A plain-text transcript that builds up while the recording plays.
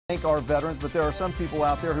Thank our veterans, but there are some people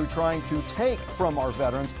out there who are trying to take from our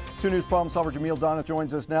veterans. 2 News problem solver Jamil Donith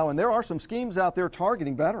joins us now, and there are some schemes out there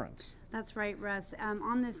targeting veterans. That's right, Russ.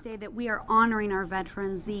 On this day that we are honoring our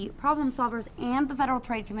veterans, the problem solvers and the Federal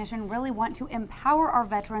Trade Commission really want to empower our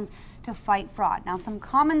veterans to fight fraud. Now, some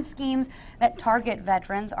common schemes that target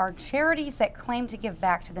veterans are charities that claim to give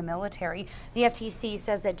back to the military. The FTC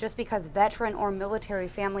says that just because veteran or military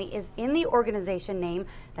family is in the organization name,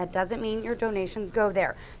 that doesn't mean your donations go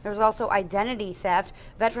there. There's also identity theft.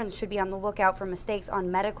 Veterans should be on the lookout for mistakes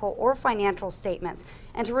on medical or financial statements.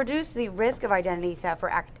 And to reduce the risk of identity theft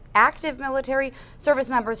for active military service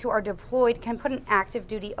members who are deployed can put an active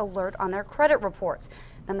duty alert on their credit reports.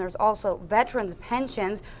 Then there's also veterans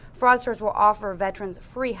pensions. Fraudsters will offer veterans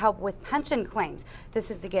free help with pension claims.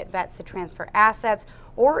 This is to get vets to transfer assets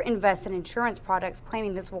or invest in insurance products,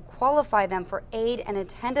 claiming this will qualify them for aid and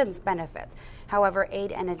attendance benefits. However,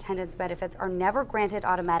 aid and attendance benefits are never granted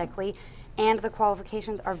automatically, and the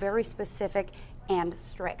qualifications are very specific and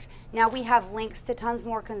strict. Now, we have links to tons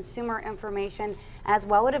more consumer information as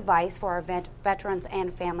well as advice for our veterans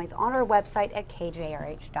and families on our website at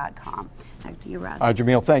kjrh.com. Back to you, Russ.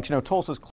 Jamil, thanks. You know, Tulsa's